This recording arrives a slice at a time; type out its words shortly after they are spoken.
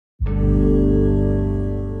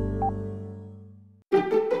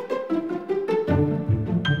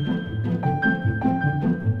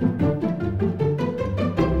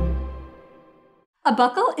A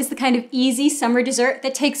buckle is the kind of easy summer dessert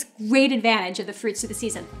that takes great advantage of the fruits of the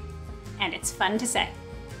season. And it's fun to say.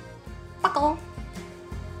 Buckle.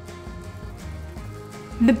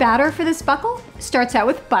 The batter for this buckle starts out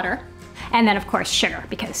with butter, and then of course sugar,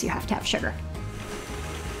 because you have to have sugar.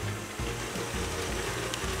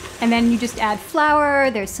 And then you just add flour,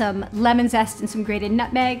 there's some lemon zest and some grated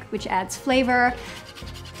nutmeg, which adds flavor.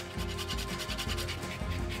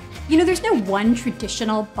 You know, there's no one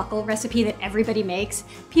traditional buckle recipe that everybody makes.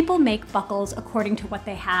 People make buckles according to what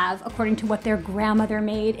they have, according to what their grandmother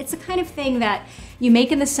made. It's the kind of thing that you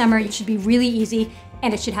make in the summer, it should be really easy,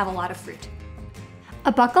 and it should have a lot of fruit.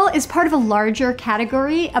 A buckle is part of a larger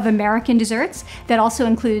category of American desserts that also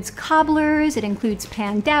includes cobblers, it includes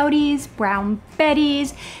pandowdies, brown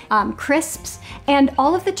betties, crisps, and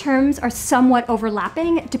all of the terms are somewhat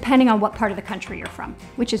overlapping depending on what part of the country you're from,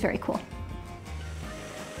 which is very cool.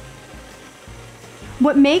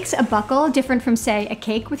 What makes a buckle different from, say, a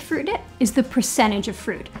cake with fruit in it is the percentage of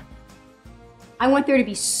fruit. I want there to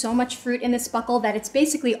be so much fruit in this buckle that it's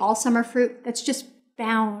basically all summer fruit that's just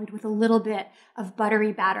bound with a little bit of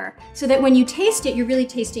buttery batter, so that when you taste it, you're really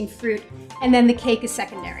tasting fruit, and then the cake is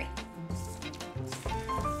secondary.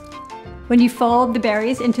 When you fold the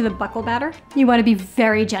berries into the buckle batter, you want to be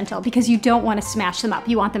very gentle because you don't want to smash them up.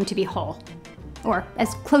 You want them to be whole, or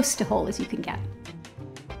as close to whole as you can get.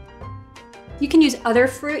 You can use other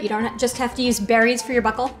fruit. You don't just have to use berries for your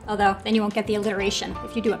buckle, although then you won't get the alliteration.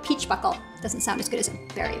 If you do a peach buckle, it doesn't sound as good as a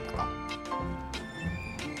berry buckle.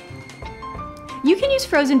 You can use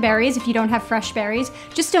frozen berries if you don't have fresh berries.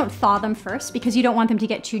 Just don't thaw them first because you don't want them to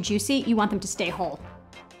get too juicy. You want them to stay whole.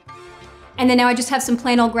 And then now I just have some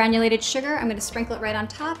plain old granulated sugar. I'm going to sprinkle it right on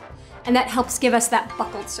top, and that helps give us that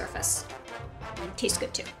buckled surface. It tastes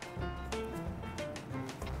good too.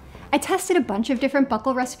 I tested a bunch of different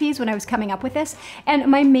buckle recipes when I was coming up with this, and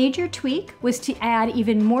my major tweak was to add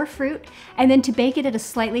even more fruit and then to bake it at a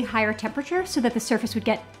slightly higher temperature so that the surface would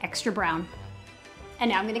get extra brown. And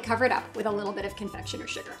now I'm going to cover it up with a little bit of confectioner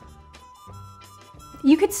sugar.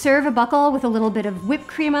 You could serve a buckle with a little bit of whipped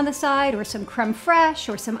cream on the side, or some creme fraiche,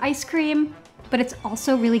 or some ice cream, but it's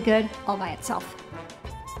also really good all by itself.